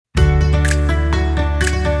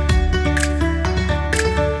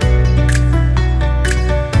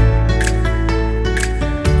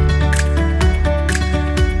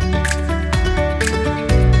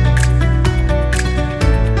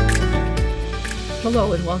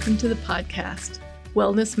Hello and welcome to the podcast,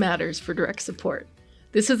 Wellness Matters for Direct Support.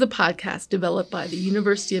 This is a podcast developed by the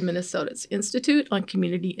University of Minnesota's Institute on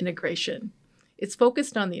Community Integration. It's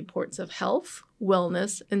focused on the importance of health,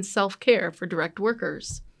 wellness, and self-care for direct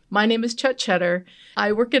workers. My name is Chet Cheddar.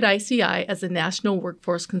 I work at ICI as a national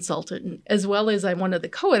workforce consultant, as well as I'm one of the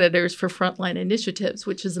co-editors for Frontline Initiatives,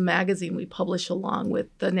 which is a magazine we publish along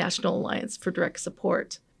with the National Alliance for Direct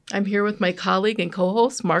Support. I'm here with my colleague and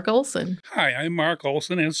co-host, Mark Olson. Hi, I'm Mark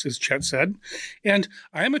Olson, as Chet said, and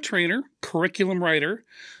I am a trainer, curriculum writer.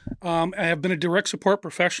 I have been a direct support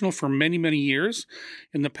professional for many, many years,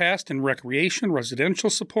 in the past in recreation, residential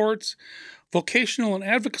supports, vocational and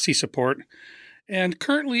advocacy support, and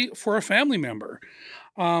currently for a family member.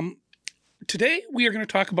 Today, we are going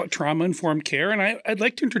to talk about trauma-informed care, and I'd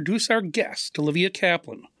like to introduce our guest, Olivia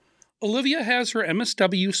Kaplan. Olivia has her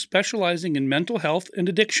MSW specializing in mental health and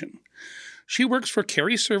addiction. She works for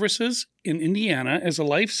Carey Services in Indiana as a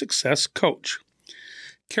life success coach.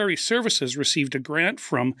 Carey Services received a grant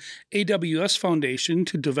from AWS Foundation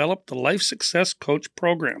to develop the Life Success Coach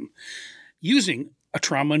program, using a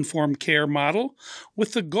trauma-informed care model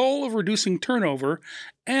with the goal of reducing turnover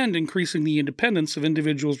and increasing the independence of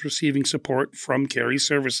individuals receiving support from Carey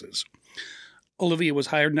Services. Olivia was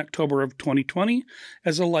hired in October of 2020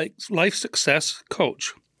 as a life success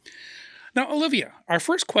coach. Now, Olivia, our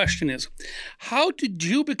first question is, how did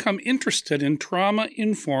you become interested in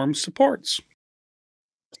trauma-informed supports?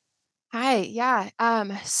 Hi, yeah.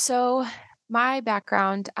 So my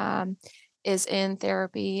background is in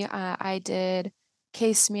therapy. I did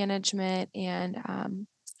case management and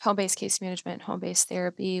home-based case management, home-based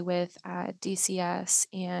therapy with DCS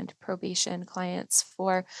and probation clients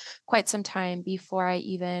for quite some time before I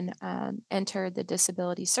even entered the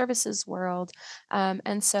disability services world.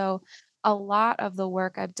 And so a lot of the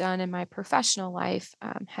work I've done in my professional life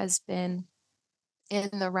has been in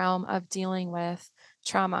the realm of dealing with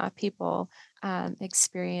trauma, people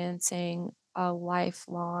experiencing a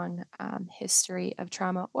lifelong history of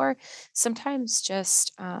trauma, or sometimes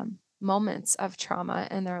just moments of trauma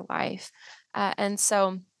in their life. And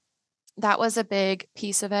so that was a big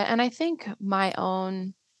piece of it. And I think my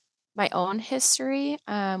own history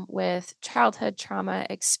with childhood trauma,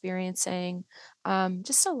 experiencing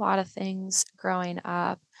just a lot of things growing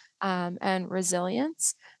up, and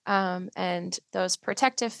resilience, and those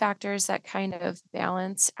protective factors that kind of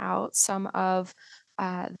balance out some of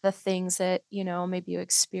the things that maybe you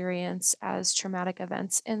experience as traumatic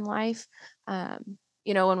events in life.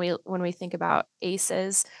 When we think about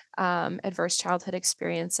ACEs, adverse childhood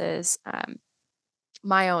experiences.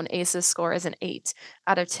 My own ACEs score is an 8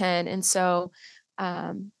 out of 10. And so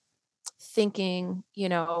thinking,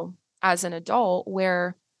 as an adult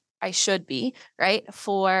where I should be, right,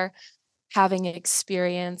 for having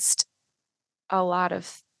experienced a lot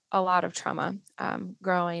of trauma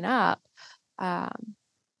growing up, I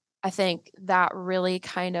think that really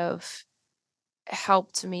kind of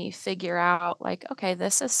helped me figure out, like, okay,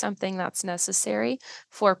 this is something that's necessary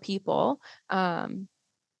for people.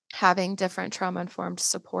 Having different trauma-informed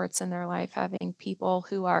supports in their life, having people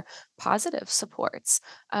who are positive supports,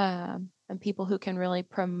 and people who can really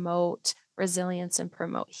promote resilience and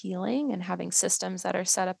promote healing, and having systems that are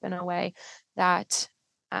set up in a way that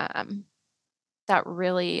um, that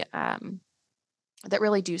really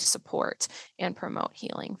do support and promote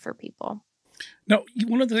healing for people. Now,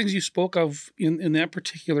 one of the things you spoke of in that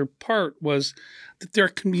particular part was that there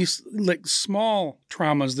can be like small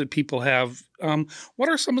traumas that people have. What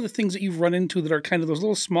are some of the things that you've run into that are kind of those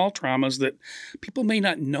little small traumas that people may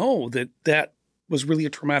not know that was really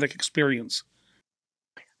a traumatic experience?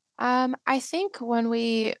 I think when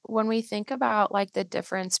we think about like the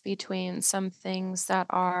difference between some things that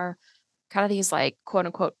are kind of these like quote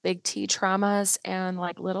unquote big T traumas and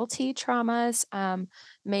like little T traumas,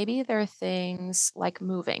 maybe they're things like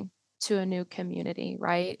moving to a new community,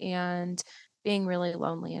 right? And being really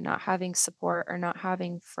lonely and not having support or not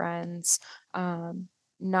having friends,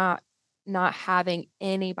 not not having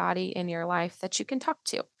anybody in your life that you can talk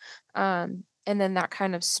to. And then that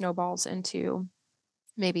kind of snowballs into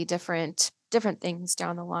maybe different things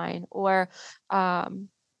down the line, or um,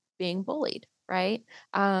 being bullied, right?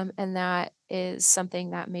 And that is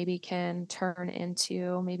something that maybe can turn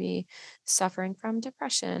into maybe suffering from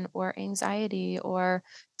depression or anxiety, or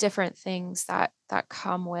different things that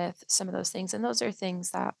come with some of those things. And those are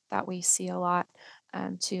things that we see a lot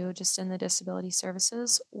too, just in the disability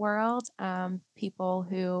services world. People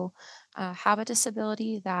who have a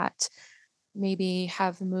disability that maybe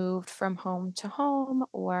have moved from home to home,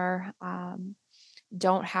 or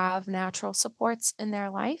don't have natural supports in their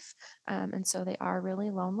life. And so they are really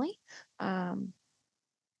lonely. Um,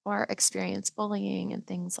 or experience bullying and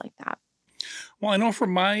things like that. Well, I know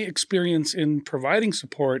from my experience in providing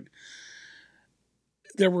support,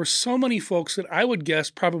 there were so many folks that I would guess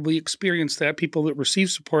probably experienced that, people that receive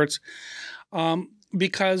supports,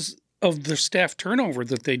 because of the staff turnover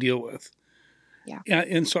that they deal with. Yeah.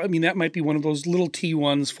 And so, I mean, that might be one of those little T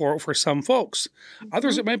ones for some folks.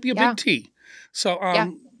 Others, Hmm. it might be a Yeah. big T. So, Yeah.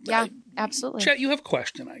 Yeah. Absolutely. Chet, you have a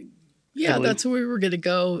question, I Yeah, believe. that's where we were going to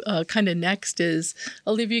go. Kind of next is,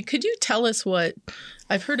 Olivia, could you tell us what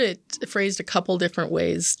I've heard it phrased a couple different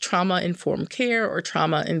ways: trauma informed care or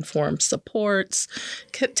trauma informed supports.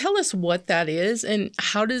 Tell us what that is and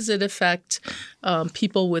how does it affect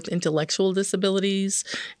people with intellectual disabilities.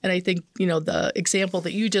 And I think the example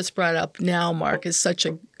that you just brought up now, Mark, is such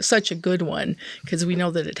a good one because we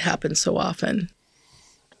know that it happens so often.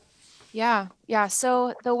 Yeah. Yeah.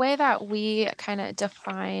 So the way that we kind of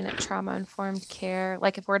define trauma informed care,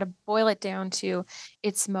 like if we're to boil it down to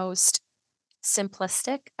its most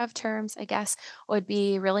simplistic of terms, I guess, would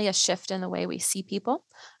be really a shift in the way we see people,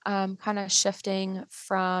 kind of shifting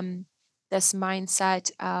from this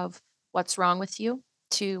mindset of what's wrong with you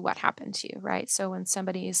to what happened to you, right? So when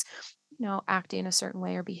somebody's, acting a certain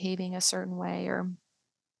way or behaving a certain way or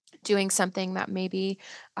doing something that maybe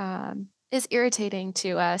is irritating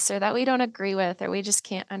to us or that we don't agree with or we just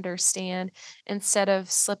can't understand, instead of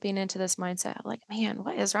slipping into this mindset of like, man,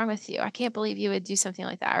 what is wrong with you? I can't believe you would do something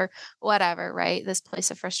like that or whatever, right? This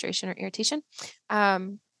place of frustration or irritation.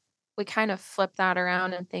 Um, we kind of flip that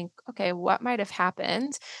around and think, okay, what might have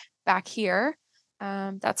happened back here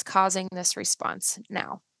that's causing this response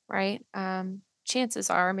now, right? Chances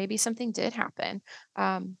are maybe something did happen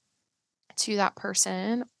to that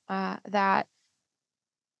person that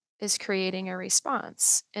is creating a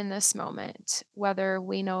response in this moment, whether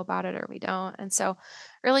we know about it or we don't. And so,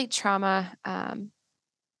 really, trauma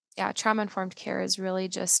informed care is really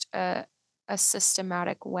just a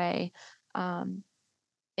systematic way um,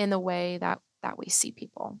 in the way that we see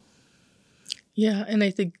people. Yeah, and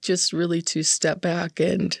I think just really to step back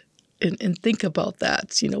and think about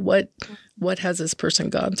that. What has this person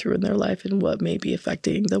gone through in their life, and what may be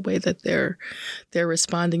affecting the way that they're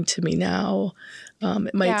responding to me now.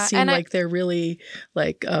 It might Yeah, seem like they're really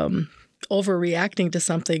like overreacting to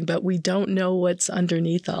something, but we don't know what's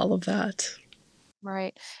underneath all of that.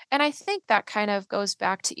 right. And I think that kind of goes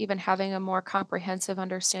back to even having a more comprehensive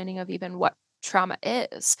understanding of even what trauma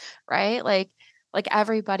is, right? Like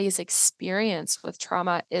everybody's experience with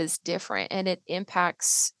trauma is different and it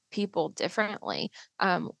impacts people differently.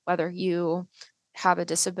 Whether you have a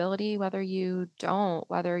disability, whether you don't,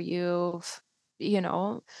 whether you've, you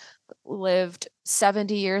know, lived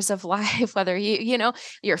 70 years of life, whether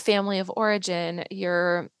your family of origin,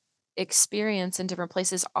 your experience in different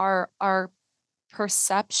places, our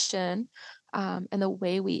perception and the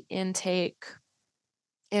way we intake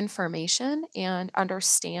information and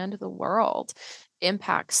understand the world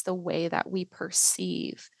impacts the way that we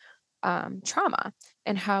perceive trauma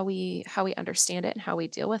and how we understand it and how we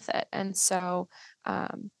deal with it. And so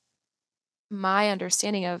um, my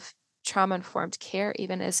understanding of trauma informed care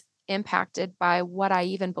even is impacted by what I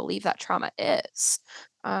even believe that trauma is.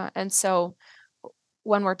 And so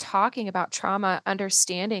when we're talking about trauma,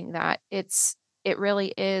 understanding that it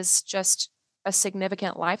really is just a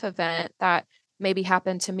significant life event that maybe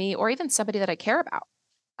happened to me or even somebody that I care about.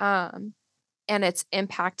 Um, and it's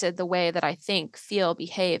impacted the way that I think, feel,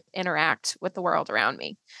 behave, interact with the world around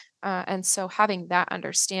me. And so having that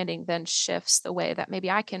understanding then shifts the way that maybe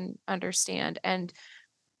I can understand and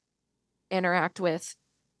interact with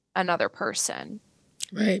another person.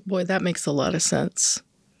 Right. Boy, that makes a lot of sense.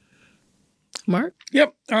 Mark?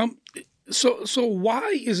 Yep. So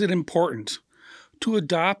why is it important to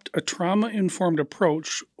adopt a trauma-informed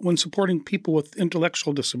approach when supporting people with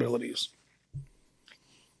intellectual disabilities?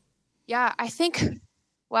 Yeah, I think,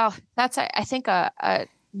 well, that's, I think, a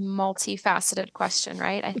multifaceted question,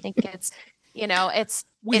 right? I think We it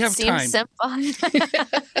have seems time. simple.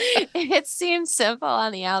 It seems simple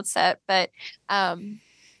on the outset, but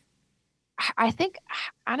I think,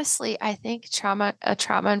 honestly, I think a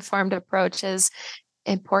trauma-informed approach is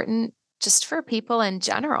important just for people in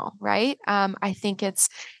general, right? I think it's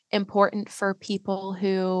important for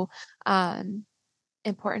people um,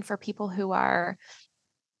 who are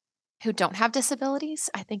who don't have disabilities.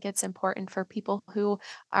 I think it's important for people who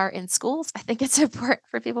are in schools. I think it's important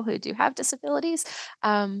for people who do have disabilities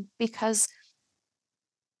because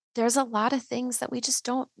there's a lot of things that we just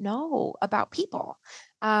don't know about people.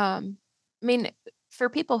 I mean, for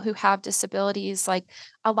people who have disabilities, like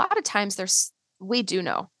a lot of times we do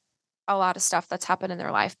know. a lot of stuff that's happened in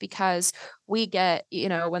their life, because we get,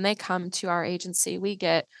 when they come to our agency, we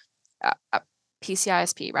get a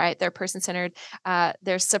PCISP, right? Their person-centered,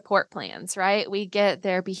 their support plans, right? We get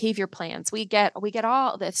their behavior plans. We get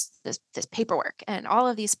all this paperwork and all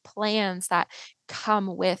of these plans that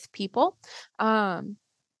come with people,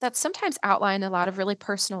 that sometimes outline a lot of really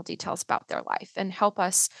personal details about their life and help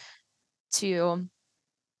us to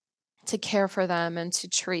care for them and to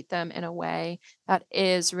treat them in a way that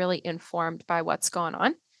is really informed by what's going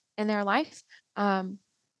on in their life.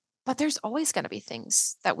 But there's always going to be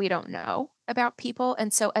things that we don't know about people.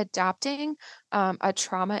 And so adopting a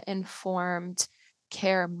trauma informed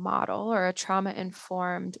care model, or a trauma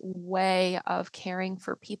informed way of caring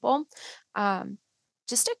for people,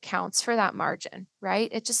 just accounts for that margin, right?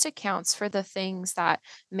 It just accounts for the things that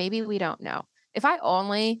maybe we don't know. If I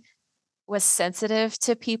only was sensitive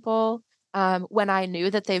to people when I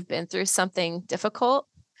knew that they've been through something difficult,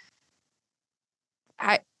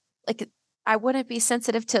 I like I wouldn't be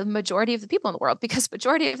sensitive to the majority of the people in the world, because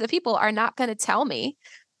majority of the people are not going to tell me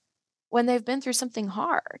when they've been through something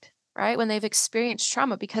hard, right? When they've experienced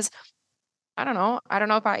trauma, because I don't know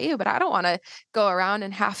about you, but I don't want to go around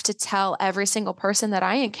and have to tell every single person that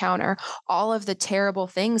I encounter all of the terrible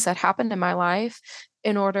things that happened in my life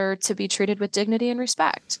in order to be treated with dignity and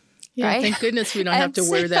respect. Yeah, right? thank goodness we don't have to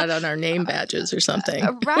wear that on our name badges or something.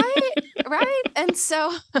 Right.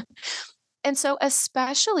 And so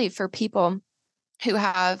especially for people who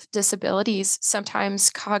have disabilities, sometimes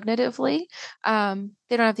cognitively,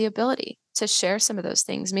 they don't have the ability to share some of those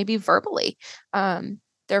things, maybe verbally,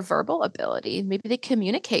 their verbal ability, maybe they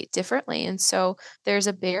communicate differently. And so there's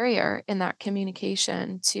a barrier in that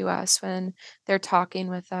communication to us when they're talking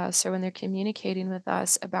with us, or when they're communicating with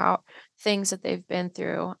us about things that they've been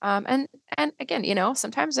through. And again,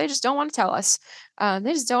 sometimes they just don't want to tell us.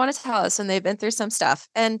 They just don't want to tell us when they've been through some stuff,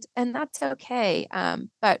 and that's okay.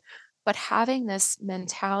 But having this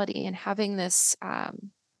mentality and having this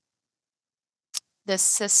this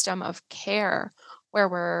system of care where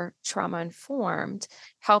we're trauma informed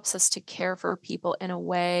helps us to care for people in a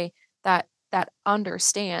way that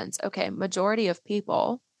understands, okay, majority of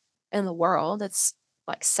people in the world, it's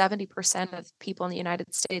like 70% of people in the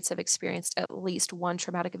United States have experienced at least one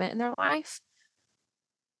traumatic event in their life.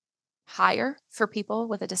 Higher for people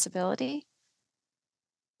with a disability,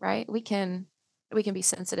 right? We can be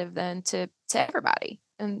sensitive then to everybody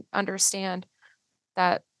and understand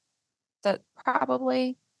that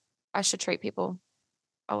probably I should treat people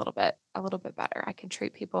a little bit better. I can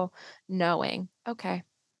treat people knowing, okay,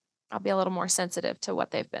 I'll be a little more sensitive to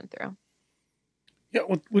what they've been through. Yeah,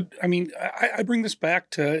 I bring this back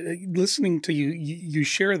to listening to you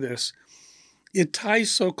share this. It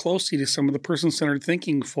ties so closely to some of the person-centered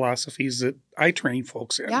thinking philosophies that I train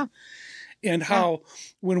folks in. Yeah. And how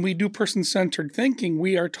when we do person-centered thinking,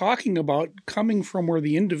 we are talking about coming from where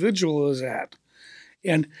the individual is at.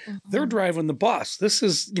 And they're driving the bus. This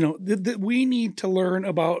is, we need to learn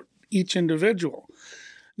about each individual.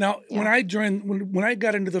 Now, when I joined, when I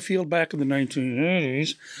got into the field back in the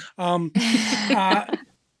 1980s,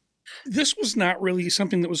 this was not really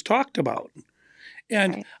something that was talked about.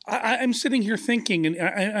 And I'm sitting here thinking, and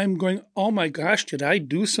I'm going, oh my gosh, did I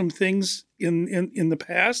do some things in the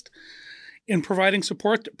past in providing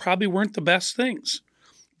support that probably weren't the best things?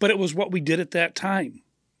 But it was what we did at that time.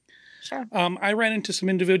 Sure. I ran into some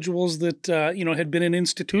individuals that, had been in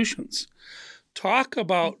institutions. Talk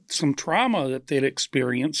about some trauma that they'd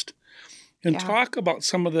experienced, and talk about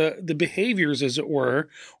some of the behaviors, as it were,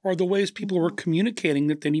 or the ways people were communicating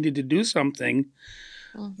that they needed to do something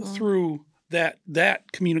through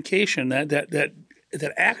that communication,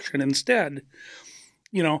 that action instead.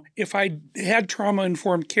 If I had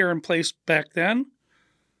trauma-informed care in place back then,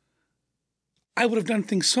 I would have done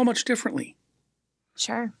things so much differently.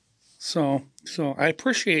 Sure. So I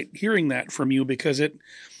appreciate hearing that from you, because it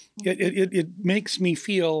makes me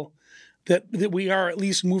feel that we are at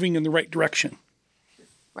least moving in the right direction.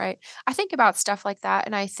 Right. I think about stuff like that,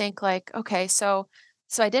 and I think like, okay, so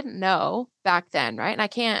I didn't know back then, right? And I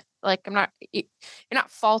can't, like, you're not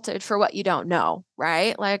faulted for what you don't know,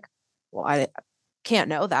 right? Like, well, I can't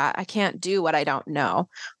know that. I can't do what I don't know.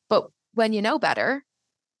 But when you know better,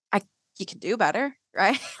 you can do better,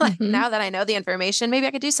 right? Like, now that I know the information, maybe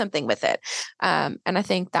I could do something with it. And I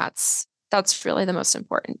think that's really the most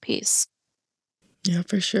important piece. Yeah,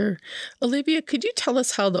 for sure. Olivia, could you tell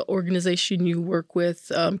us how the organization you work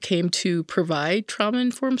with came to provide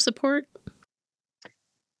trauma-informed support?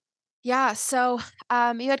 Yeah, so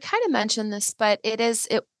you had kind of mentioned this, but it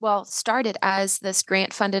started as this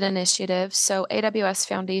grant-funded initiative. So AWS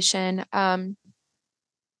Foundation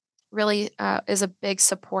really is a big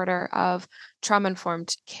supporter of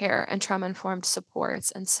trauma-informed care and trauma-informed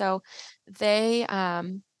supports. And so they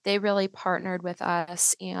really partnered with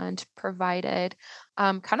us and provided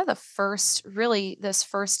kind of this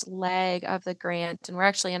first leg of the grant. And we're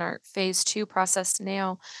actually in our phase 2 process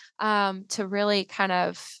now to really kind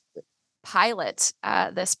of pilot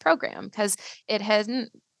this program because it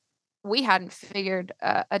hadn't we hadn't figured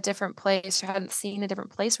a different place or hadn't seen a different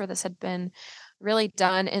place where this had been really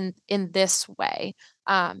done in this way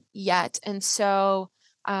yet. And so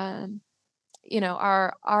our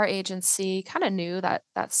agency kind of knew that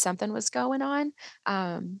something was going on,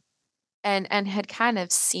 and had kind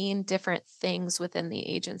of seen different things within the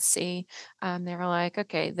agency. They were like,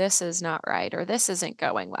 okay, this is not right, or this isn't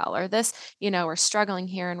going well, or this, we're struggling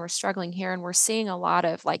here and we're struggling here. And we're seeing a lot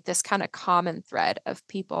of like this kind of common thread of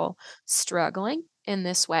people struggling in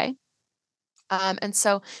this way. And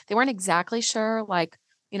so they weren't exactly sure, like,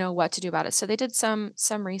 what to do about it. So they did some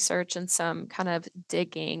research and some kind of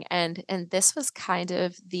digging, and this was kind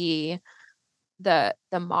of the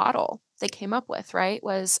model they came up with, right?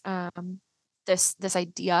 Was this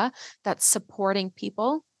idea that supporting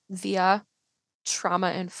people via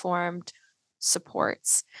trauma informed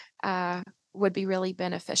supports would be really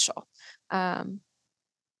beneficial in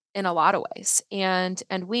a lot of ways. And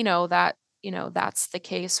we know that that's the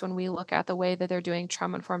case when we look at the way that they're doing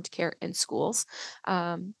trauma informed care in schools.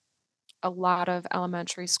 A lot of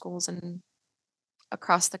elementary schools and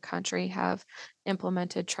across the country have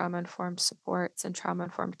implemented trauma-informed supports and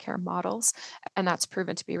trauma-informed care models, and that's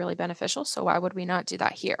proven to be really beneficial. So why would we not do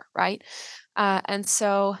that here, right? And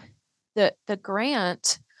so the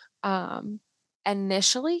grant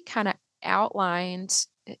initially kind of outlined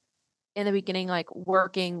in the beginning, like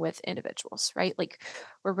working with individuals, right? Like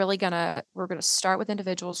we're gonna start with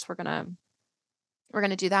individuals. We're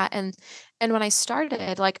gonna do that, and when I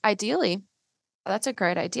started, like ideally that's a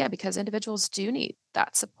great idea because individuals do need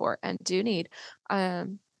that support and do need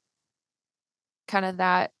kind of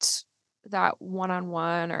that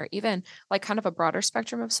one-on-one or even like kind of a broader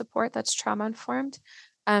spectrum of support that's trauma informed.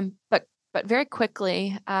 But very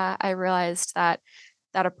quickly, I realized that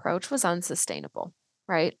that approach was unsustainable,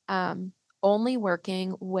 right? Only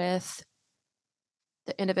working with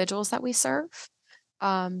the individuals that we serve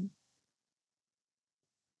um,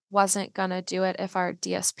 wasn't going to do it if our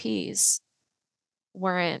DSPs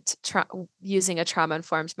weren't using a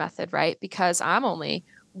trauma-informed method, right? Because I'm only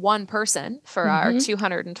one person for our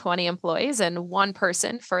 220 employees and one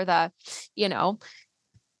person for the,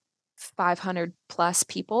 500 plus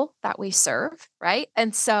people that we serve, right?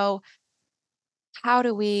 And so how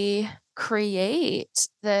do we create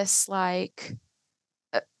this like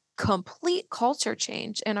complete culture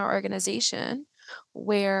change in our organization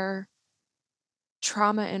where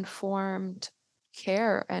trauma-informed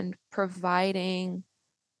care and providing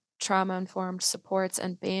trauma-informed supports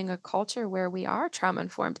and being a culture where we are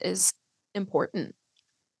trauma-informed is important.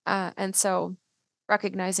 And so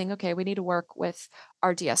recognizing, okay, we need to work with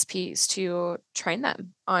our DSPs to train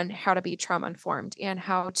them on how to be trauma-informed and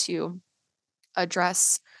how to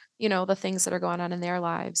address, the things that are going on in their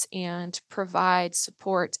lives and provide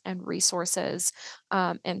support and resources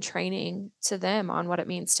and training to them on what it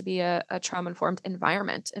means to be a trauma-informed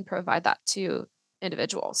environment and provide that to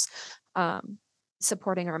individuals.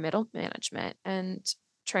 Supporting our middle management and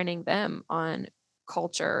training them on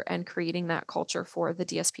culture and creating that culture for the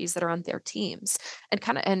DSPs that are on their teams and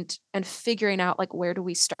kind of and figuring out like where do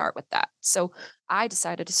we start with that. So I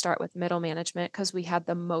decided to start with middle management because we had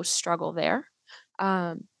the most struggle there.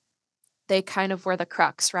 They kind of were the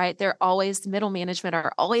crux, right? They're always middle management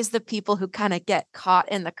are always the people who kind of get caught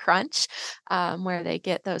in the crunch, where they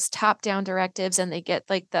get those top down directives and they get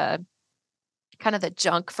like the kind of the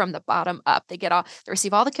junk from the bottom up. They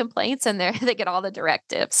receive all the complaints and they get all the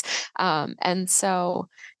directives. And so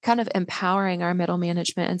kind of empowering our middle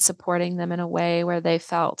management and supporting them in a way where they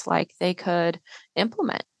felt like they could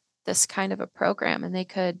implement this kind of a program and they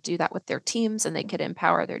could do that with their teams and they could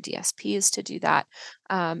empower their DSPs to do that.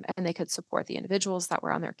 And they could support the individuals that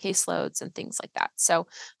were on their caseloads and things like that. So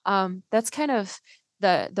that's kind of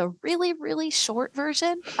the really, really short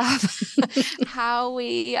version of how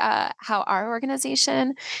our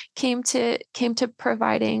organization came to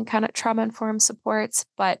providing kind of trauma informed supports.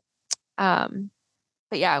 But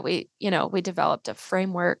yeah, we developed a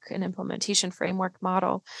framework, an implementation framework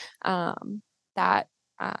model that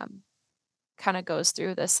kind of goes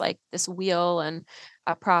through this wheel and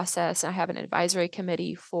a process. I have an advisory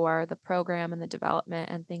committee for the program and the development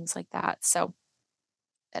and things like that. So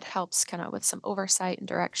it helps kind of with some oversight and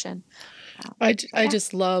direction. I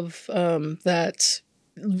just love that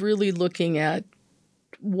really looking at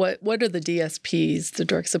what are the DSPs, the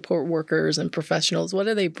direct support workers and professionals, what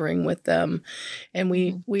do they bring with them? And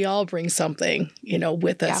we all bring something,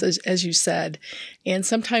 with us, as you said. And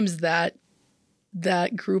sometimes that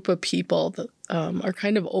group of people are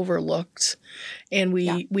kind of overlooked, and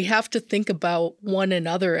we have to think about one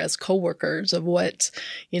another as coworkers of what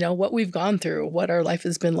we've gone through, what our life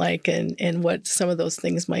has been like, and what some of those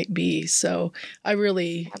things might be. So I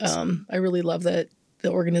really love that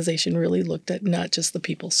the organization really looked at not just the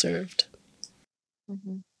people served.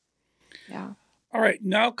 Mm-hmm. Yeah. All right,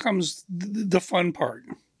 now comes the fun part.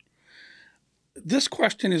 This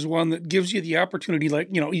question is one that gives you the opportunity,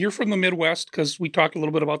 you're from the Midwest, because we talked a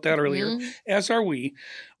little bit about that earlier, as are we.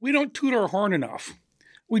 We don't toot our horn enough.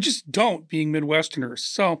 We just don't, being Midwesterners.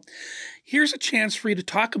 So here's a chance for you to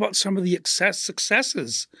talk about some of the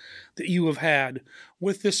successes that you have had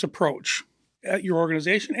with this approach at your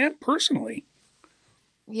organization and personally.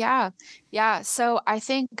 Yeah. Yeah. So I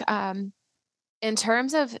think in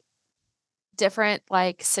terms of different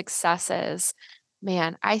successes,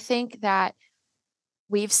 man, I think that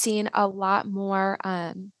we've seen a lot more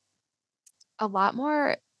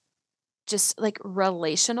just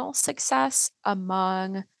relational success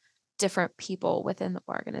among different people within the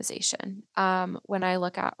organization. When I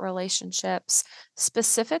look at relationships,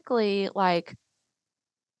 specifically,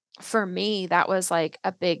 for me, that was a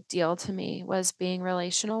big deal to me, was being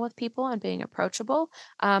relational with people and being approachable.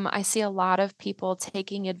 I see a lot of people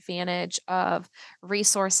taking advantage of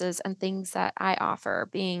resources and things that I offer,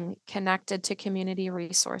 being connected to community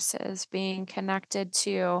resources, being connected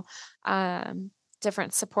to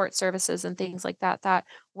different support services and things like that, that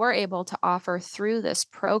we're able to offer through this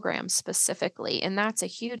program specifically. And that's a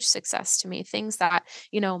huge success to me. Things that,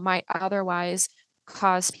 might otherwise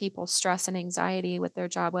cause people stress and anxiety with their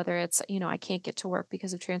job, whether it's, I can't get to work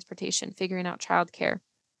because of transportation, figuring out childcare,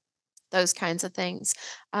 those kinds of things.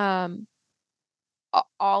 All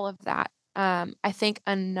of that. I think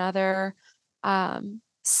another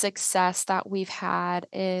success that we've had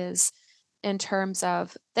is in terms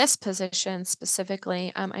of this position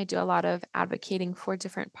specifically. I do a lot of advocating for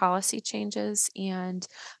different policy changes and,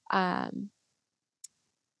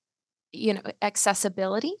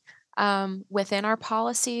 accessibility within our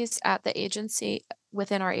policies at the agency,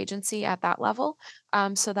 within our agency at that level,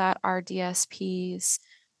 so that our DSPs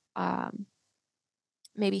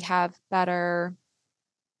maybe have better,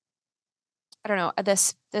 I don't know,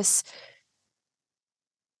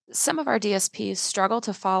 some of our DSPs struggle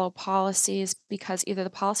to follow policies because either the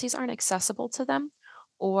policies aren't accessible to them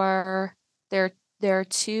or they're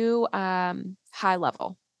too high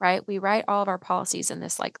level, right? We write all of our policies in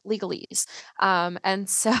this legalese. And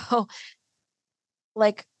so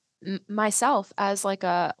myself as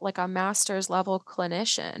a master's level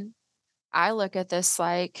clinician, I look at this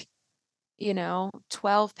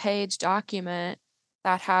 12-page document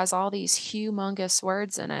that has all these humongous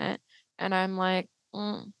words in it, and I'm like,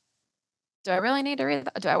 do I really need to read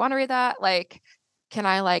that? Do I want to read that? Can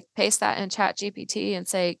I paste that in Chat GPT and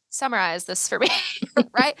say, summarize this for me?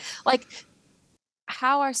 Right?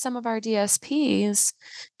 How are some of our DSPs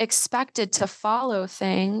expected to follow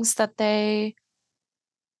things that they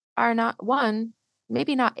are not, one,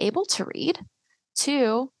 maybe not able to read,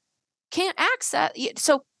 two, can't access?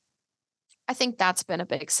 So I think that's been a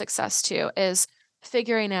big success too, is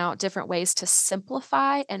figuring out different ways to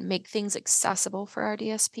simplify and make things accessible for our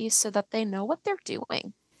DSPs so that they know what they're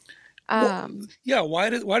doing. Yeah. Why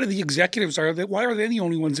do the executives why are they the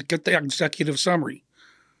only ones that get the executive summary?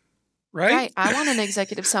 Right. I want an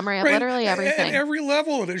executive summary of right. literally everything. At every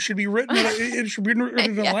level, and it should be written. It should be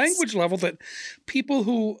written at a language level that people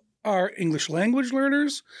who are English language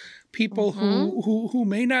learners, people who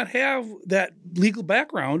may not have that legal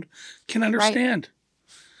background, can understand. Right.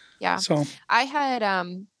 Yeah. So I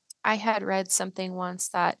had read something once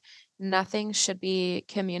that nothing should be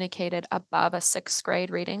communicated above a 6th grade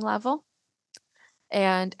reading level.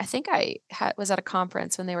 And I think I was at a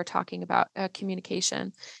conference when they were talking about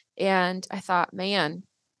communication. And I thought, man,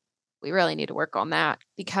 we really need to work on that,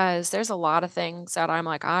 because there's a lot of things that I'm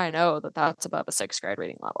like, I know that that's above a 6th grade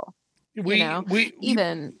reading level. When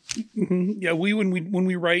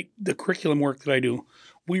we write the curriculum work that I do,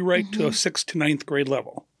 we write to a 6th to 9th grade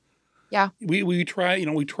level. Yeah. We try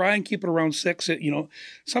and keep it around 6,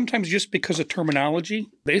 sometimes just because of terminology.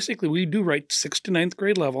 Basically, we do write 6th to 9th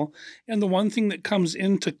grade level. And the one thing that comes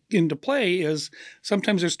into play is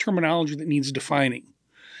sometimes there's terminology that needs defining.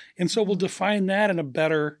 And so we'll define that in a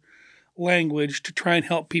better language to try and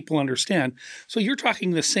help people understand. So you're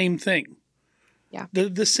talking the same thing. Yeah.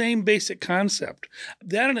 The same basic concept.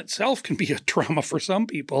 That in itself can be a trauma for some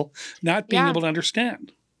people, not being able to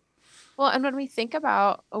understand. Well, and when we think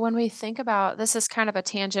about this is kind of a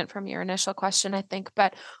tangent from your initial question, I think,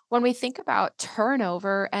 but when we think about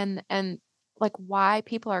turnover and like why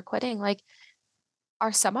people are quitting, like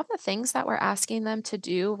are some of the things that we're asking them to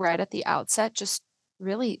do right at the outset just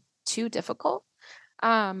really too difficult?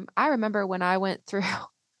 I remember when I went through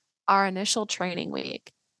our initial training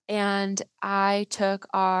week and I took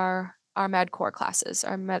our med core classes,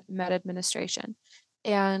 our med administration.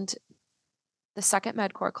 And the second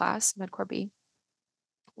med core class, med core B,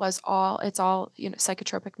 it's all,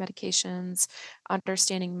 psychotropic medications,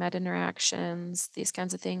 understanding med interactions, these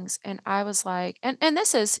kinds of things. And I was like, and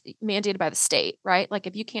this is mandated by the state, right? Like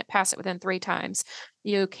if you can't pass it within 3 times,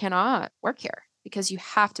 you cannot work here because you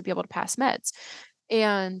have to be able to pass meds.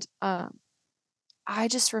 And I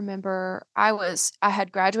just remember I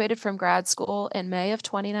had graduated from grad school in May of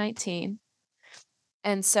 2019.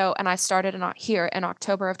 And I started here in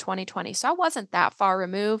October of 2020. So I wasn't that far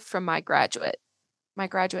removed from my graduate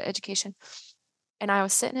education. And I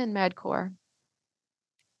was sitting in MedCore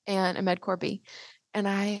and a MedCore B. And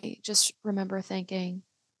I just remember thinking,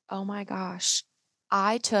 oh my gosh,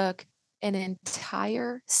 I took an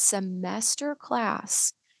entire semester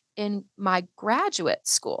class in my graduate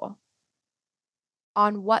school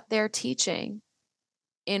on what they're teaching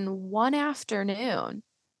in one afternoon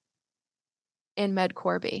in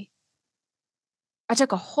MedCore B. I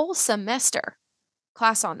took a whole semester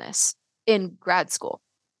class on this in grad school.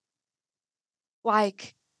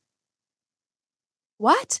 Like,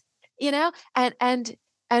 what?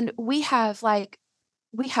 And we have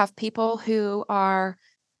people who are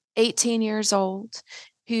 18 years old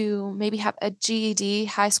who maybe have a GED,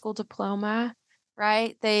 high school diploma,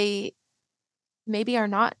 right? They maybe are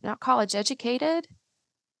not college educated,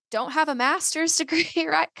 don't have a master's degree,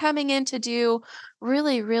 right? Coming in to do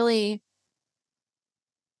really, really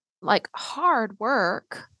like hard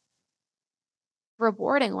work,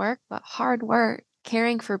 rewarding work, but hard work,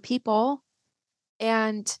 caring for people.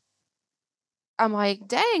 And I'm like,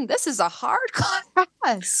 dang, this is a hard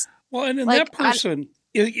class. Well, and Like, that person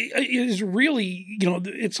is really,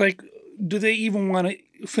 it's like, do they even want to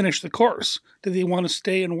finish the course? Do they want to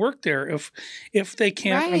stay and work there if they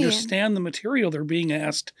can't right. understand the material they're being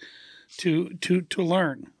asked to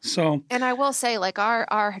learn? So, and I will say, like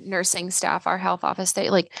our nursing staff, our health office,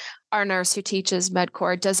 our nurse who teaches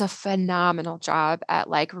MedCore does a phenomenal job at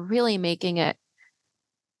like really making it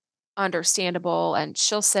understandable, and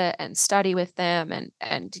she'll sit and study with them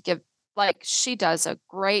and give, like, she does a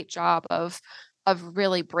great job of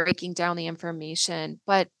really breaking down the information.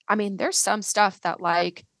 But I mean, there's some stuff that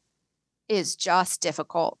like is just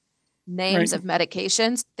difficult. Names right. of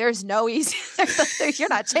medications, there's no easy you're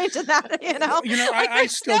not changing that, like, I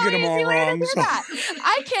still no get them all wrong, so. that.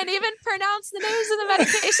 I can't even pronounce the names of the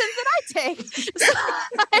medications that I take. So,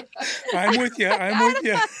 I'm with you.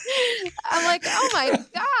 I'm like, oh my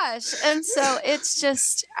gosh. And so it's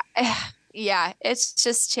just yeah, it's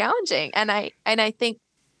just challenging. And I think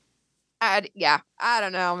I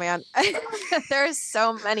don't know, man. There's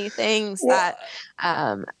so many things that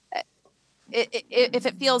if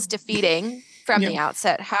it feels defeating from the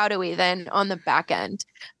outset, how do we then on the back end,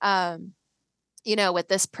 with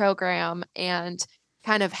this program and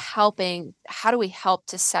kind of helping, how do we help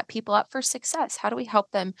to set people up for success? How do we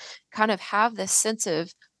help them kind of have this sense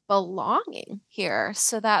of belonging here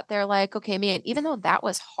so that they're like, okay, man, even though that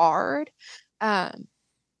was hard,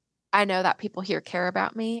 I know that people here care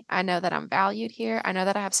about me. I know that I'm valued here. I know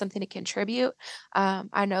that I have something to contribute.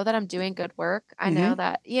 I know that I'm doing good work. I know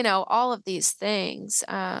that, all of these things.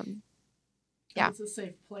 Yeah. It's a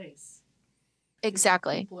safe place.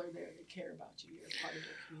 Exactly. People are there to care about you. You're part of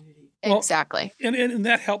the community. Well, exactly. And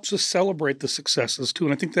that helps us celebrate the successes too.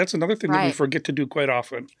 And I think that's another thing that we forget to do quite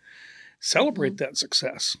often. Celebrate that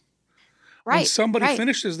success. Right. When somebody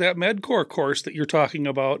finishes that MedCore course that you're talking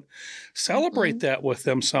about, celebrate that with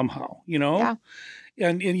them somehow, Yeah.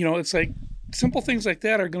 And it's like simple things like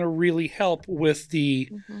that are going to really help with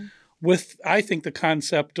I think the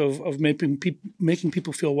concept of making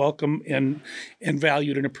people feel welcome and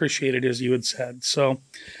valued and appreciated, as you had said. So,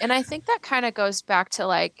 and I think that kind of goes back to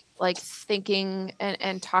like thinking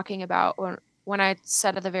and talking about when I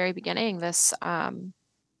said at the very beginning, this,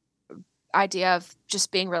 idea of just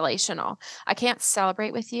being relational. I can't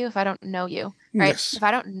celebrate with you if I don't know you, right? Yes. If I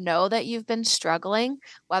don't know that you've been struggling,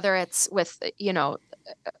 whether it's with,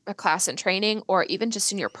 a class in training or even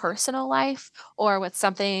just in your personal life or with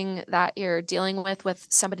something that you're dealing with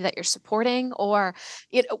somebody that you're supporting or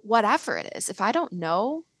whatever it is. If I don't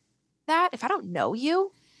know that, if I don't know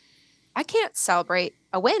you, I can't celebrate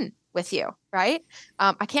a win with you, right?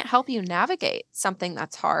 I can't help you navigate something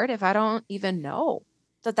that's hard if I don't even know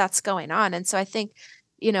that's going on. And so I think,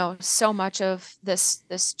 so much of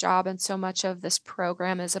this job and so much of this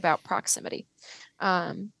program is about proximity.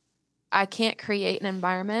 I can't create an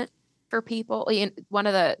environment for people. One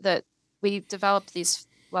of we developed these,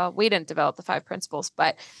 well, we didn't develop the 5 principles,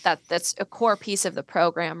 but that's a core piece of the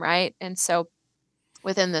program, right? And so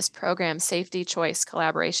within this program, safety, choice,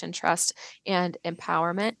 collaboration, trust, and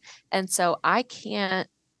empowerment. And so I can't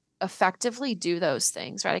effectively do those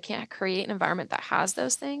things, right? I can't create an environment that has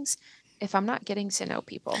those things if I'm not getting to know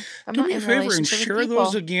people. If I'm Do not me a in favor and relationship with share people.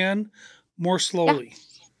 those again more Yeah. slowly.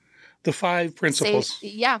 The 5 principles.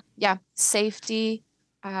 Yeah. Safety,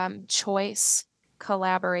 choice,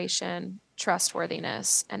 collaboration,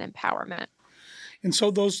 trustworthiness, and empowerment. And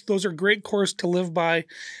so those are great cores to live by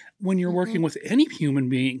when you're working with any human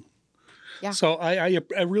being. Yeah. So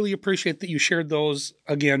I really appreciate that you shared those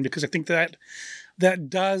again, because I think that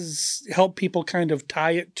does help people kind of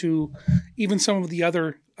tie it to even some of the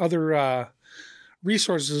other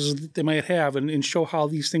resources that they might have, and show how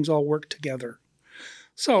these things all work together.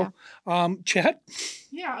 So, Chet?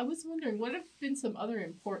 Yeah, I was wondering, what have been some other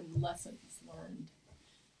important lessons learned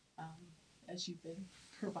as you've been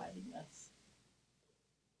providing this?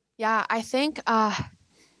 Yeah, I think,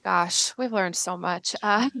 gosh, we've learned so much.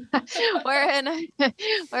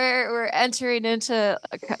 We're entering into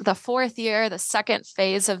the 4th year, the second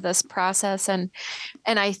phase of this process, and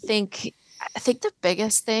I think the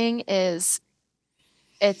biggest thing is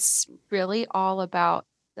it's really all about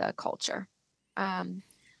the culture.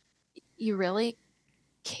 You really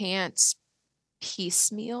can't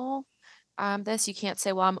piecemeal this. You can't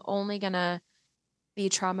say, well, I'm only gonna be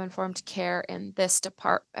trauma-informed care in this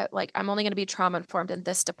department. Like, I'm only going to be trauma-informed in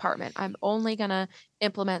this department. I'm only going to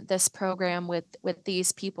implement this program with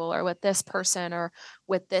these people, or with this person, or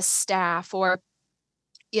with this staff, or,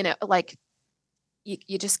 like,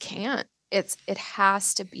 you just can't. It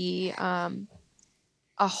has to be a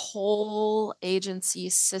whole agency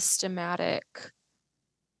systematic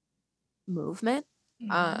movement.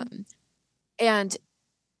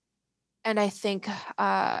 And I think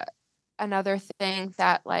another thing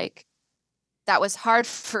that, like, that was hard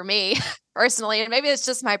for me personally, and maybe it's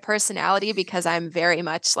just my personality, because I'm very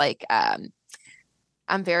much like, I'm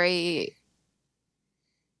very,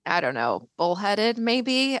 I don't know, bullheaded,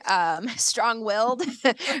 maybe, strong-willed,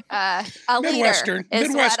 a leader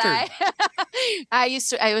is what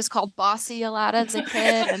I was called bossy a lot as a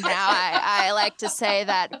kid, and now I like to say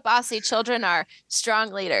that bossy children are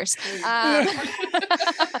strong leaders.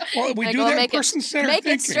 Well, we do that person-centered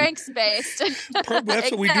thinking. Make it strengths-based.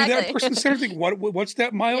 That's what we do, that person-centered thinking. What's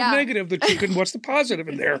that mild negative that you can, what's the positive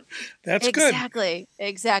in there? That's good.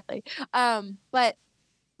 Exactly. But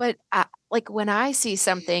like, when I see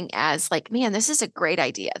something as like, man, this is a great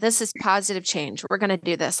idea, this is positive change, we're going to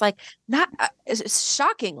do this. Like, not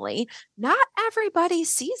shockingly, not everybody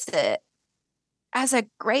sees it as a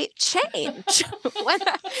great change.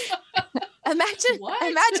 Imagine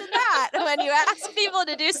that when you ask people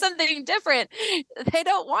to do something different, they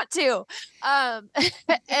don't want to.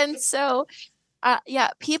 And so,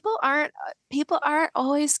 people aren't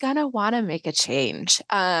always gonna want to make a change.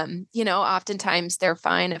 Oftentimes they're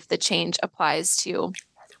fine if the change applies to,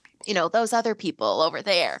 those other people over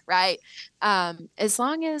there, right? As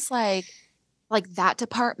long as like that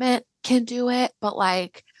department can do it, but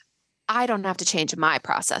like, I don't have to change my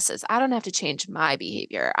processes. I don't have to change my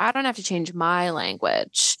behavior. I don't have to change my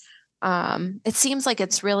language. It seems like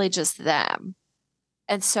it's really just them.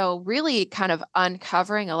 And so really kind of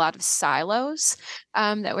uncovering a lot of silos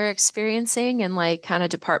that we're experiencing, and like kind of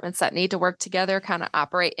departments that need to work together kind of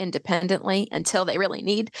operate independently until they really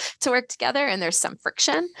need to work together, and there's some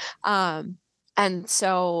friction. And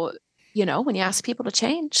so, when you ask people to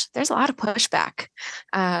change, there's a lot of pushback.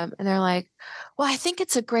 And they're like, well, I think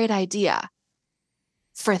it's a great idea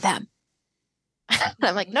for them. And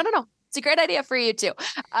I'm like, no. It's a great idea for you too.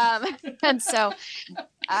 And so,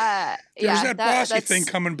 there's that bossy thing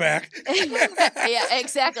coming back. Yeah,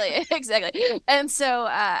 exactly. And so,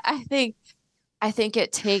 I think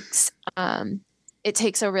it takes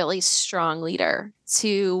a really strong leader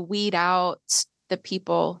to weed out the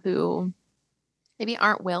people who maybe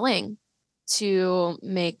aren't willing to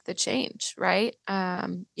make the change, right?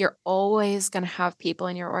 You're always going to have people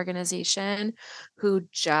in your organization who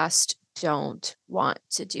just don't want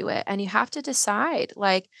to do it. And you have to decide,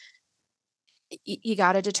 like, you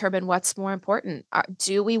got to determine what's more important.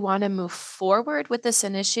 Do we want to move forward with this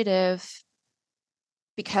initiative?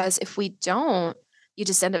 Because if we don't, you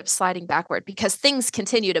just end up sliding backward, because things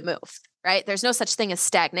continue to move, right? There's no such thing as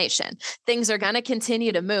stagnation. Things are going to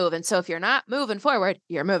continue to move. And so if you're not moving forward,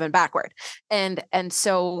 you're moving backward. And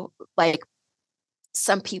so, like,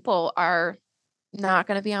 some people are not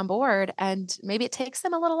going to be on board, and maybe it takes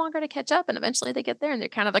them a little longer to catch up, and eventually they get there and they're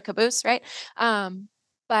kind of the caboose, right?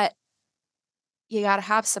 But you got to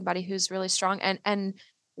have somebody who's really strong and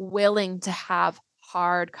willing to have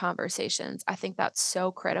hard conversations. I think that's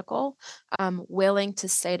so critical. Willing to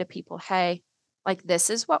say to people, hey, like this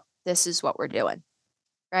is what we're doing,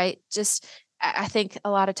 right? Just I think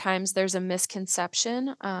a lot of times there's a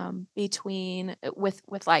misconception between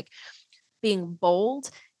with like being bold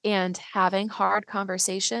and having hard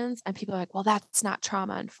conversations, and people are like, well, that's not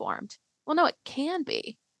trauma informed. Well, no, it can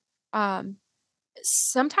be. Um,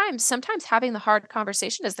 sometimes having the hard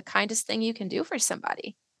conversation is the kindest thing you can do for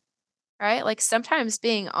somebody, right? Like sometimes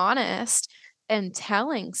being honest and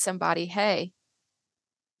telling somebody, hey,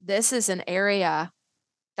 this is an area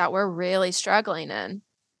that we're really struggling in.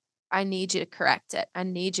 I need you to correct it. I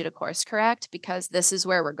need you to course correct because this is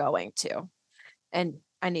where we're going to. And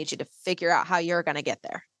I need you to figure out how you're going to get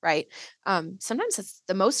there. Right. Sometimes it's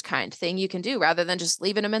the most kind thing you can do rather than just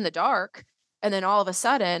leaving them in the dark. And then all of a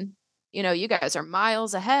sudden, you guys are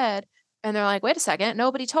miles ahead and they're like, wait a second,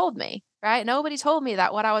 nobody told me. Right. Nobody told me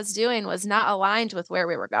that what I was doing was not aligned with where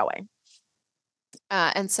we were going.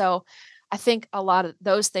 And so I think a lot of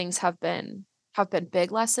those things have been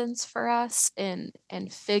big lessons for us in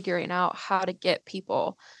figuring out how to get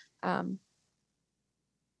people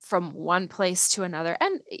from one place to another.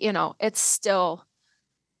 And it's still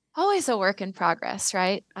always a work in progress,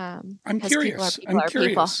 right? I'm Because people are curious. people I'm are people.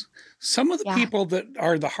 curious. Some of the Yeah, people that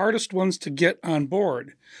are the hardest ones to get on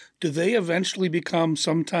board, do they eventually become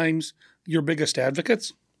sometimes your biggest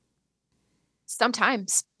advocates?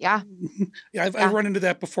 sometimes. Yeah, Yeah, I've yeah, run into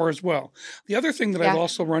that before as well. The other thing that I've yeah,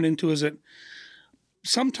 also run into is that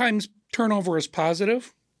sometimes turnover is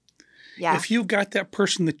positive. yeah. If you've got that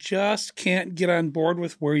person that just can't get on board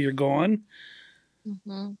with where you're going,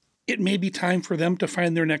 Hmm. it may be time for them to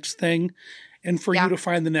find their next thing and for you Yeah, to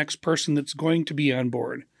find the next person that's going to be on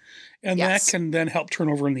board. And that yes. can then help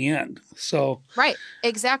turnover in the end. So, Right.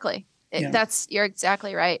 Exactly. yeah. You're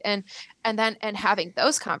exactly right. And having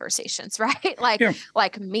those conversations, right? Like Yeah.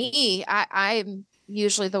 like me, I'm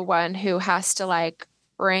usually the one who has to like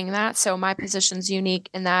bring that. So my position's unique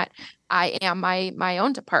in that I am my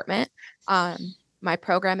own department. My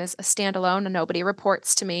program is a standalone and nobody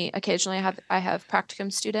reports to me. Occasionally I have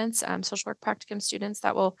practicum students, social work practicum students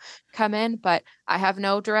that will come in, but I have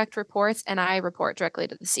no direct reports and I report directly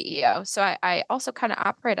to the CEO. So I also kind of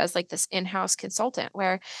operate as like this in-house consultant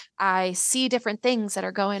where I see different things that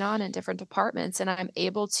are going on in different departments and I'm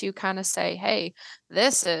able to kind of say, hey,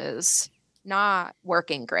 this is not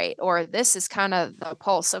working great, or this is kind of the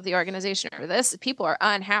pulse of the organization, or this people are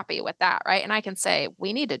unhappy with that, right? And I can say,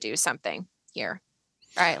 we need to do something here,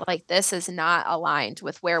 right? Like this is not aligned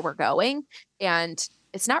with where we're going. And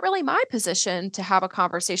it's not really my position to have a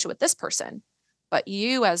conversation with this person, but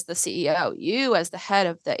you as the CEO, you as the head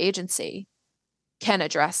of the agency can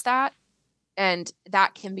address that. And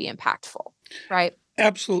that can be impactful, right?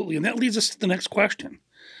 Absolutely. And that leads us to the next question.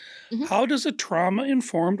 Mhm. How does a trauma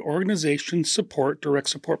informed organization support direct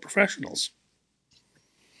support professionals?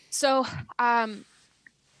 So, um,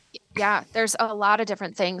 yeah, there's a lot of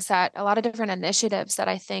different things a lot of different initiatives that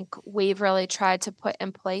I think we've really tried to put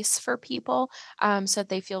in place for people so that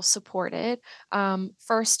they feel supported.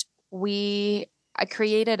 First, I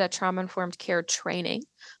created a trauma informed care training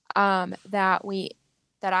that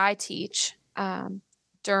I teach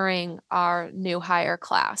during our new hire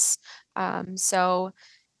class. So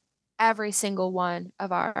every single one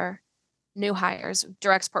of our new hires,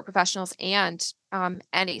 direct support professionals, and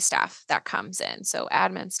any staff that comes in. So,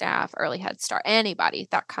 admin staff, early head start, anybody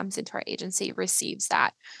that comes into our agency receives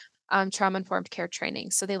that trauma informed care training.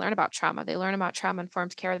 So, they learn about trauma, they learn about trauma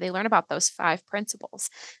informed care, they learn about those 5 principles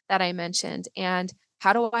that I mentioned. And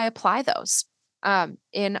how do I apply those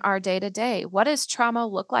in our day to day? What does trauma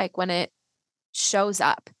look like when it shows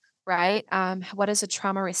up? Right? What does a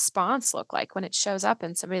trauma response look like when it shows up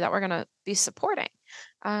in somebody that we're going to be supporting?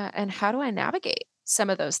 And how do I navigate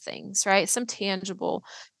some of those things, right? Some tangible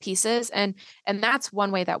pieces, and that's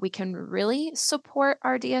one way that we can really support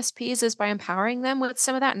our DSPs is by empowering them with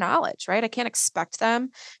some of that knowledge, right? I can't expect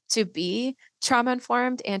them to be trauma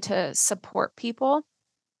informed and to support people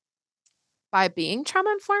by being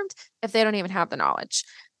trauma informed if they don't even have the knowledge.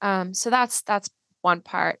 So that's one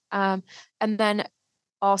part, and then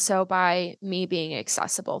also by me being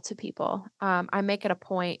accessible to people. I make it a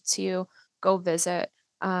point to go visit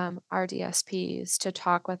our DSPs, to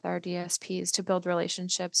talk with our DSPs, to build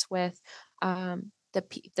relationships with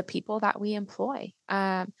the people that we employ,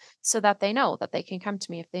 so that they know that they can come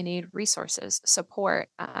to me if they need resources, support,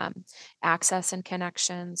 access and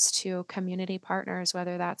connections to community partners,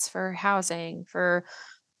 whether that's for housing, for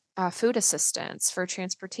food assistance, for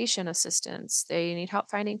transportation assistance. They need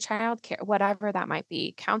help finding childcare, whatever that might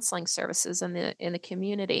be, counseling services in the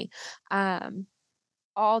community. Um,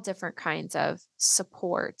 all different kinds of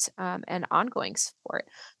support, and ongoing support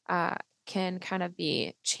uh, can kind of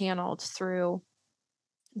be channeled through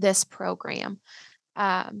this program.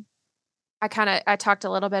 Um, I talked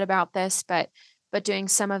a little bit about this, but doing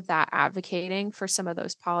some of that advocating for some of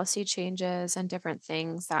those policy changes and different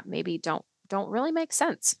things that maybe don't really make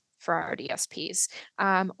sense for our DSPs.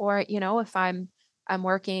 Or if I'm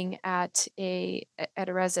working at a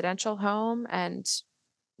residential home and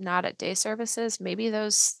not at day services, maybe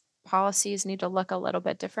those policies need to look a little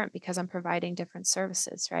bit different because I'm providing different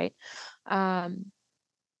services, right? Um,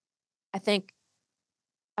 I think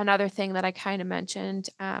another thing that I kind of mentioned,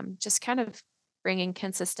 just kind of bringing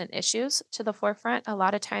consistent issues to the forefront. A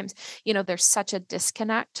lot of times, there's such a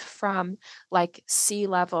disconnect from like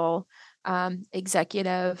C-level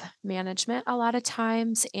executive management a lot of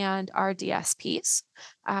times and our DSPs.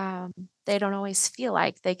 They don't always feel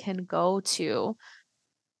like they can go to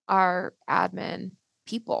our admin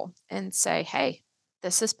people and say, hey,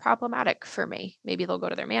 this is problematic for me. Maybe they'll go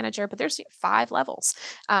to their manager, but there's 5 levels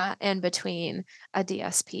in between a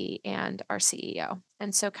DSP and our CEO.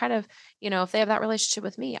 And so, kind of, if they have that relationship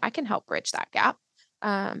with me, I can help bridge that gap.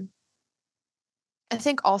 Um, I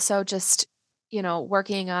think also just,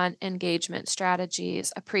 working on engagement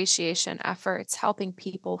strategies, appreciation efforts, helping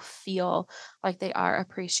people feel like they are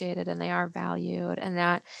appreciated and they are valued, and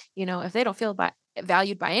that, if they don't feel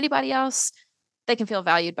valued by anybody else, they can feel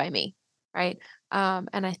valued by me, right?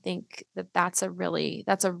 And I think that's a really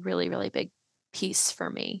really big piece for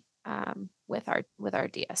me, with our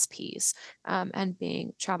DSPs, and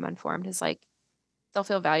being trauma informed is like they'll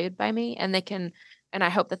feel valued by me, and I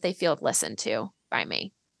hope that they feel listened to by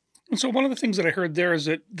me. And so one of the things that I heard there is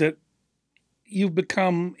that you've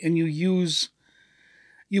become and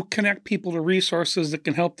you connect people to resources that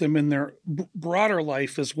can help them in their broader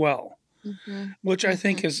life as well, Hmm. which I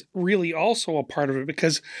think Hmm. is really also a part of it,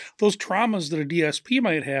 because those traumas that a DSP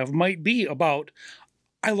might have might be about,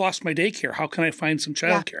 I lost my daycare. How can I find some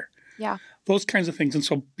Yeah. childcare? Yeah. Those kinds of things. And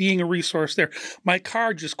so being a resource there, my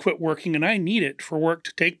car just quit working and I need it for work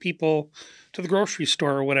to take people to the grocery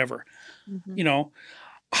store or whatever. Hmm. You know,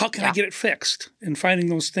 how can I Yeah. get it fixed? And finding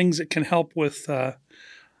those things that can help with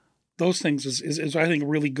those things is I think a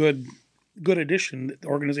really good addition that the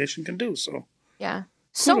organization can do. So Yeah.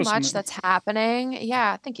 So kudos on much that. that's happening.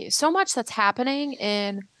 Yeah, thank you. So much that's happening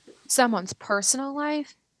in someone's personal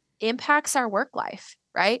life impacts our work life,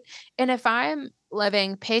 right? And if I'm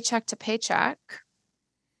living paycheck to paycheck,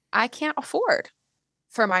 I can't afford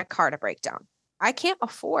for my car to break down. I can't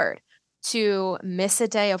afford to miss a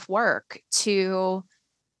day of work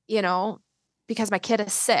you know, because my kid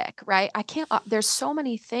is sick, right? I can't, there's so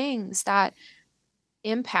many things that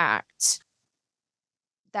impact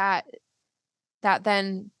that that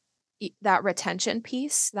then that retention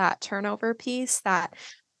piece, that turnover piece, that,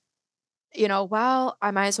 well,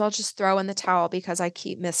 I might as well just throw in the towel because I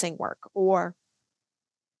keep missing work or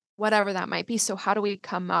whatever that might be. So how do we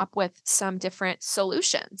come up with some different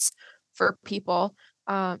solutions for people,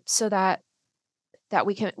 so that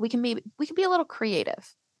we can be a little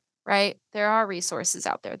creative, right? There are resources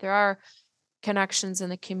out there. There are connections in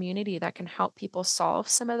the community that can help people solve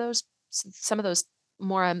some of those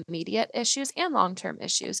more immediate issues and long-term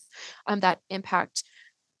issues, that impact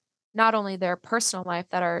not only their personal life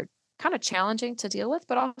that are kind of challenging to deal with,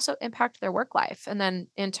 but also impact their work life and then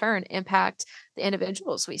in turn impact the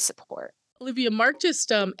individuals we support. Olivia, Mark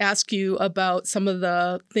just asked you about some of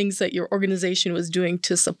the things that your organization was doing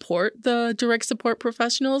to support the direct support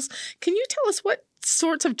professionals. Can you tell us what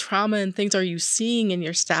sorts of trauma and things are you seeing in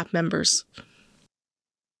your staff members?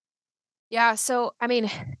 Yeah, so I mean,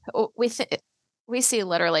 we see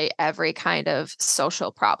literally every kind of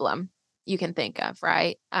social problem you can think of,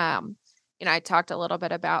 right? I talked a little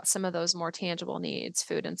bit about some of those more tangible needs,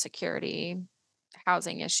 food insecurity,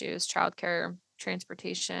 housing issues, childcare,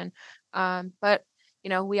 transportation. But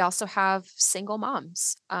we also have single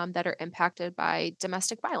moms, that are impacted by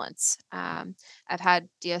domestic violence. I've had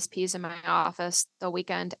DSPs in my office the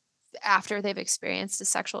weekend after they've experienced a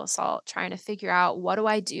sexual assault, trying to figure out what do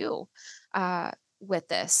I do uh, with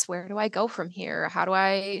this? Where do I go from here? How do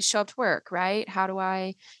I show up to work? Right? How do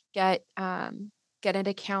I get get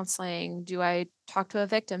into counseling? Do I talk to a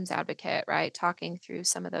victims advocate, right? Talking through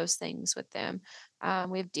some of those things with them.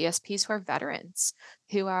 We have DSPs who are veterans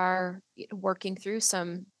who are working through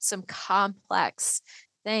some complex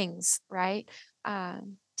things, right?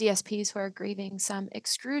 DSPs who are grieving some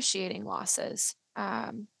excruciating losses,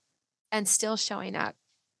 and still showing up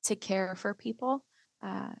to care for people,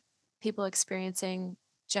 people experiencing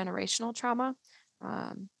generational trauma,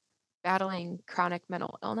 um, battling chronic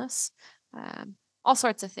mental illness, um, all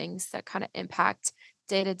sorts of things that kind of impact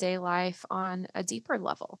day-to-day life on a deeper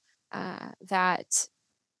level, that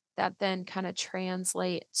then kind of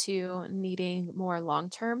translate to needing more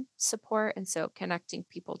long-term support. And so connecting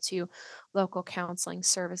people to local counseling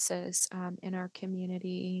services in our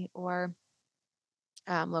community, or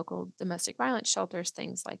local domestic violence shelters,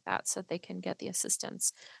 things like that, so they can get the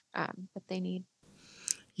assistance that they need.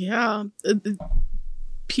 Yeah.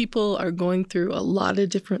 People are going through a lot of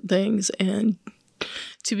different things, and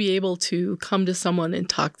to be able to come to someone and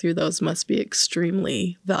talk through those must be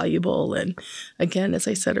extremely valuable. And again, as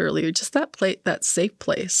I said earlier, just that safe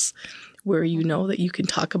place where you know that you can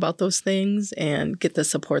talk about those things and get the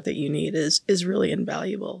support that you need is really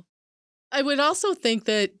invaluable. I would also think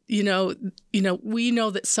that, we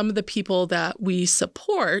know that some of the people that we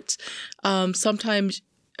support sometimes,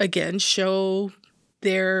 again, show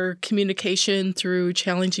their communication through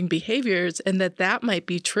challenging behaviors, and that might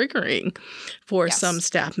be triggering for some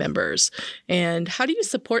staff members. And how do you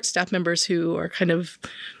support staff members who are kind of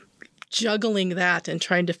juggling that and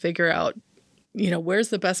trying to figure out, where's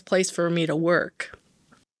the best place for me to work?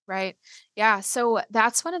 Right. Yeah. So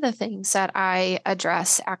that's one of the things that I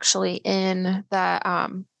address actually in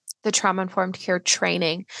the trauma informed care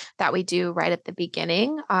training that we do right at the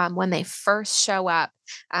beginning, when they first show up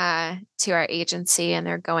to our agency and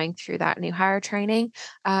they're going through that new hire training.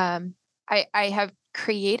 I have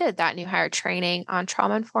created that new hire training on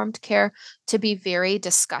trauma informed care to be very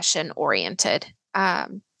discussion oriented,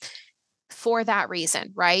 for that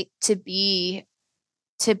reason, right? To be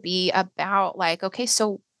about like, okay,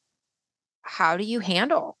 so how do you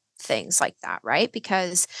handle things like that, right?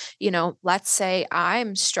 Because, let's say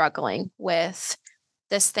I'm struggling with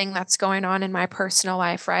this thing that's going on in my personal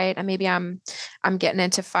life, right? And maybe I'm getting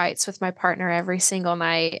into fights with my partner every single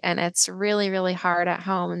night, and it's really, really hard at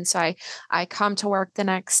home. And so I come to work the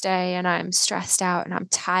next day and I'm stressed out and I'm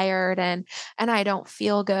tired and I don't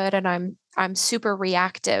feel good, and I'm super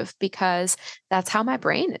reactive because that's how my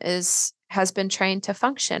brain has been trained to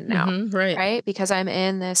function now, right? Because I'm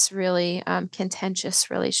in this really contentious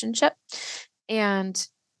relationship. And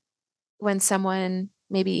when someone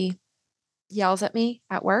maybe yells at me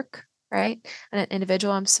at work, right? And an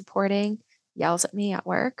individual I'm supporting yells at me at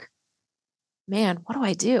work, man, what do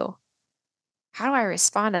I do? How do I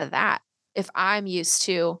respond to that if I'm used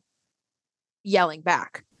to yelling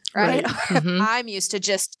back, right? If I'm used to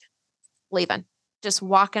just leaving, just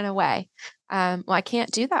walking away. Well, I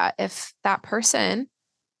can't do that if that person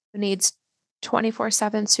needs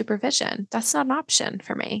 24/7 supervision. That's not an option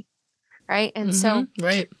for me, right? And so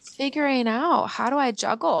figuring out, how do I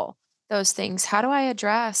juggle those things? How do I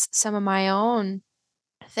address some of my own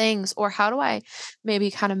things? Or how do I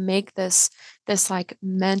maybe kind of make this like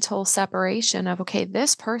mental separation of, okay,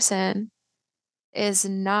 this person is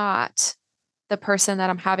not the person that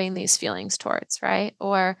I'm having these feelings towards, right?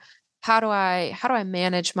 Or how do I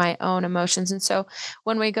manage my own emotions? And so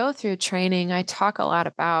when we go through training, I talk a lot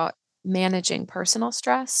about managing personal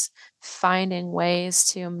stress, finding ways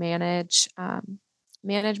to manage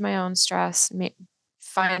my own stress,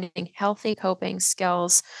 finding healthy coping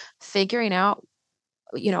skills, figuring out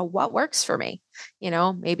what works for me.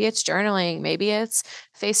 Maybe it's journaling, maybe it's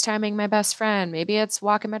FaceTiming my best friend, maybe it's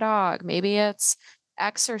walking my dog, maybe it's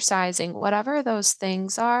exercising, whatever those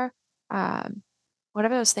things are,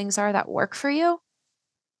 that work for you,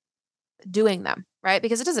 doing them, right?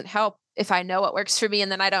 Because it doesn't help if I know what works for me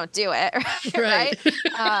and then I don't do it, right?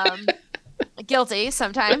 Guilty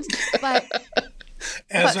sometimes, but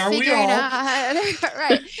as are we all.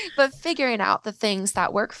 Right. But figuring out the things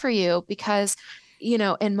that work for you, because,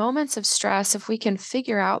 in moments of stress, if we can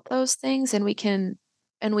figure out those things and we can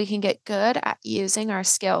get good at using our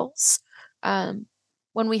skills,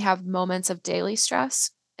 when we have moments of daily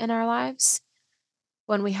stress in our lives,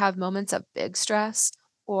 when we have moments of big stress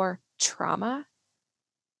or trauma,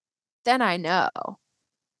 then I know,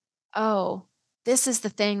 oh, this is the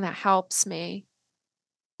thing that helps me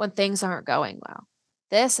when things aren't going well.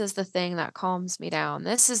 This is the thing that calms me down.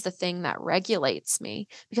 This is the thing that regulates me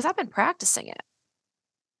because I've been practicing it.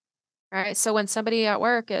 Right. So when somebody at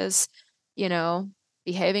work is,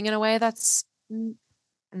 behaving in a way that's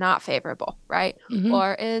not favorable, right? Mm-hmm.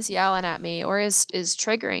 Or is yelling at me, or is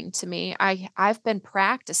triggering to me. I've been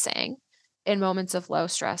practicing in moments of low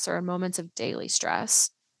stress or in moments of daily stress,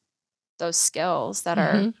 those skills that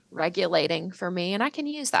are Mm-hmm. regulating for me, and I can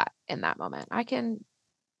use that in that moment. I can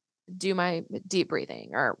do my deep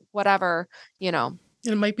breathing or whatever, And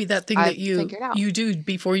it might be that thing I've that you figured out. do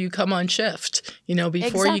before you come on shift, before you get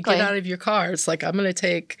Exactly. out of your car. It's like, I'm going to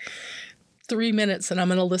take 3 minutes and I'm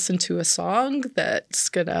going to listen to a song that's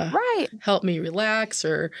going to Right. help me relax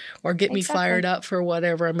or get me fired up for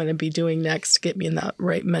whatever I'm going to be doing next to get me in that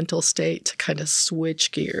right mental state to kind of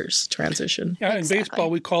switch gears, transition. Yeah, in baseball,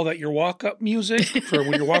 we call that your walk-up music for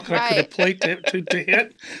when you're walking up to the plate to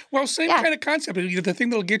hit. Well, same kind of concept. The thing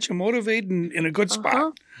that'll get you motivated in a good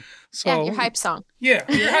spot. So, your hype song. Yeah,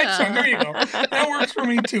 your hype song. There you go. That works for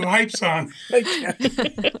me too. Hype song.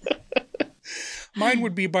 Mine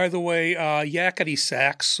would be, by the way, yakety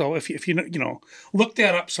sax. So if you look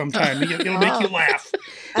that up sometime, it'll make you laugh.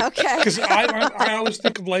 Okay. Because I always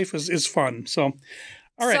think of life as fun. So,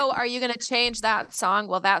 all right. So are you going to change that song?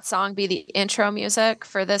 Will that song be the intro music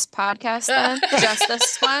for this podcast then? Just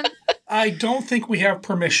this one? I don't think we have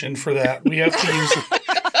permission for that. We have to use it.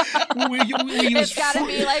 It's got to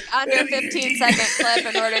be like under 15-second clip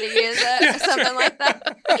in order to use it, or something like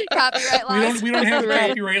that. Copyright laws. We don't have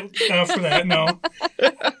copyright for that. No.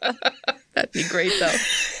 That'd be great, though.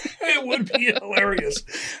 It would be hilarious.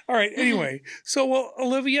 All right. Anyway, so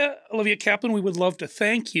Olivia Kaplan, we would love to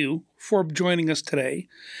thank you for joining us today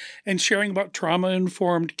and sharing about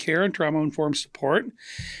trauma-informed care and trauma-informed support.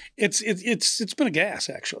 It's been a gas,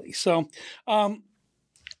 actually. So,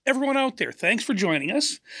 everyone out there, thanks for joining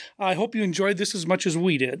us. I hope you enjoyed this as much as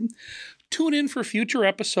we did. Tune in for future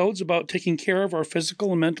episodes about taking care of our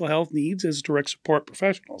physical and mental health needs as direct support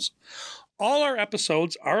professionals. All our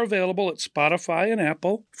episodes are available at Spotify and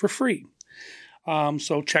Apple for free.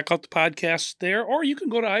 So check out the podcasts there, or you can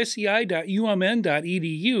go to ici.umn.edu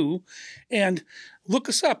and look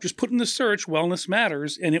us up. Just put in the search Wellness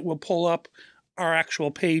Matters, and it will pull up our actual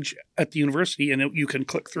page at the university, and you can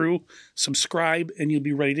click through, subscribe, and you'll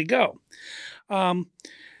be ready to go.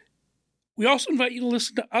 We also invite you to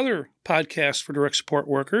listen to other podcasts for direct support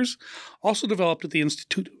workers, also developed at the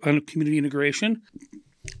Institute on Community Integration.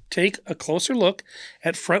 Take a closer look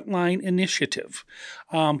at Frontline Initiative,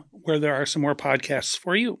 where there are some more podcasts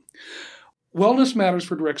for you. Wellness Matters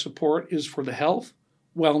for Direct Support is for the health,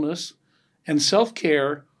 wellness, and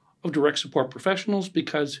self-care of direct support professionals,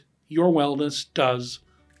 because your wellness does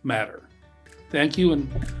matter. Thank you, and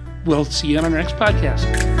we'll see you on our next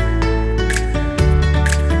podcast.